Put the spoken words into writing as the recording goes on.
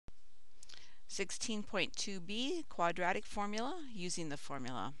16.2b, quadratic formula, using the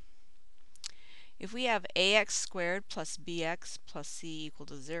formula. If we have ax squared plus bx plus c equal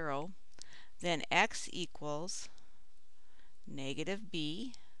to 0, then x equals negative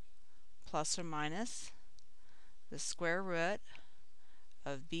b plus or minus the square root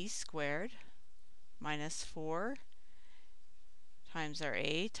of b squared minus 4 times our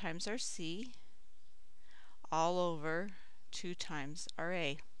a times our c all over 2 times our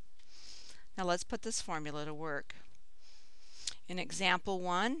a. Now let's put this formula to work. In example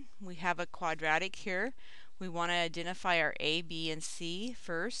 1, we have a quadratic here. We want to identify our a, b, and c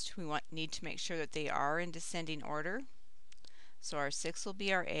first. We need to make sure that they are in descending order. So our 6 will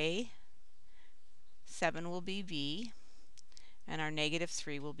be our a, 7 will be b, and our negative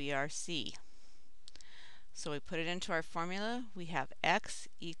 3 will be our c. So we put it into our formula. We have x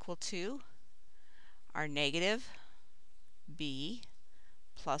equal to our negative b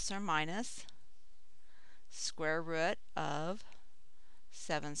plus or minus square root of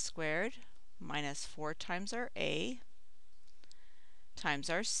 7 squared minus 4 times our a times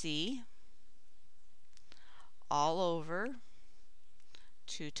our c all over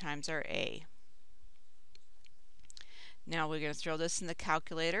 2 times our a. Now we're going to throw this in the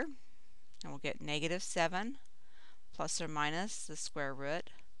calculator, and we'll get negative 7 plus or minus the square root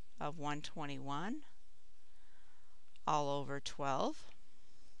of 121 all over 12.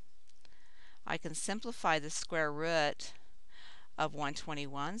 I can simplify the square root of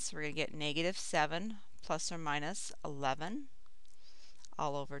 121, so we're going to get negative 7 plus or minus 11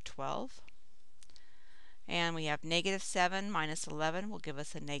 all over 12. And we have negative 7 minus 11 will give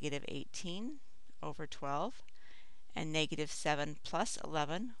us a negative 18 over 12. And negative 7 plus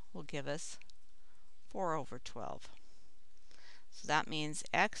 11 will give us 4 over 12. So that means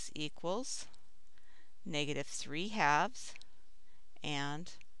x equals negative 3 halves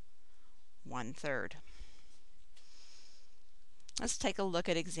and 1/3. Let's take a look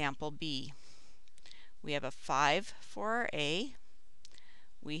at example B. We have a 5 for our a,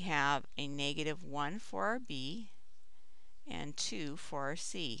 we have a negative 1 for our b, and 2 for our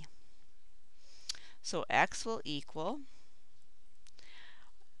c. So x will equal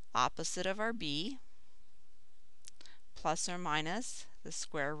opposite of our b plus or minus the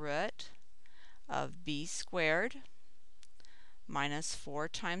square root of b squared minus 4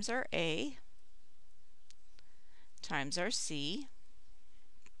 times our a times our c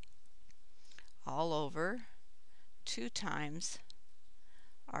all over 2 times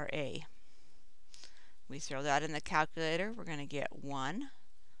our a. We throw that in the calculator. We're going to get 1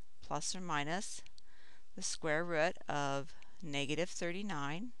 plus or minus the square root of negative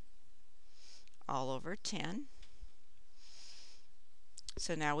 39 all over 10.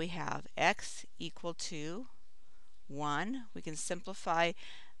 So now we have x equal to 1. We can simplify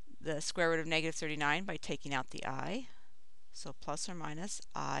the square root of negative 39 by taking out the I. So plus or minus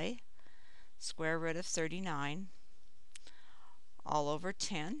I square root of 39 all over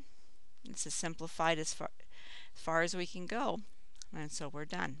 10. This is simplified as far as we can go, and so we're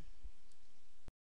done.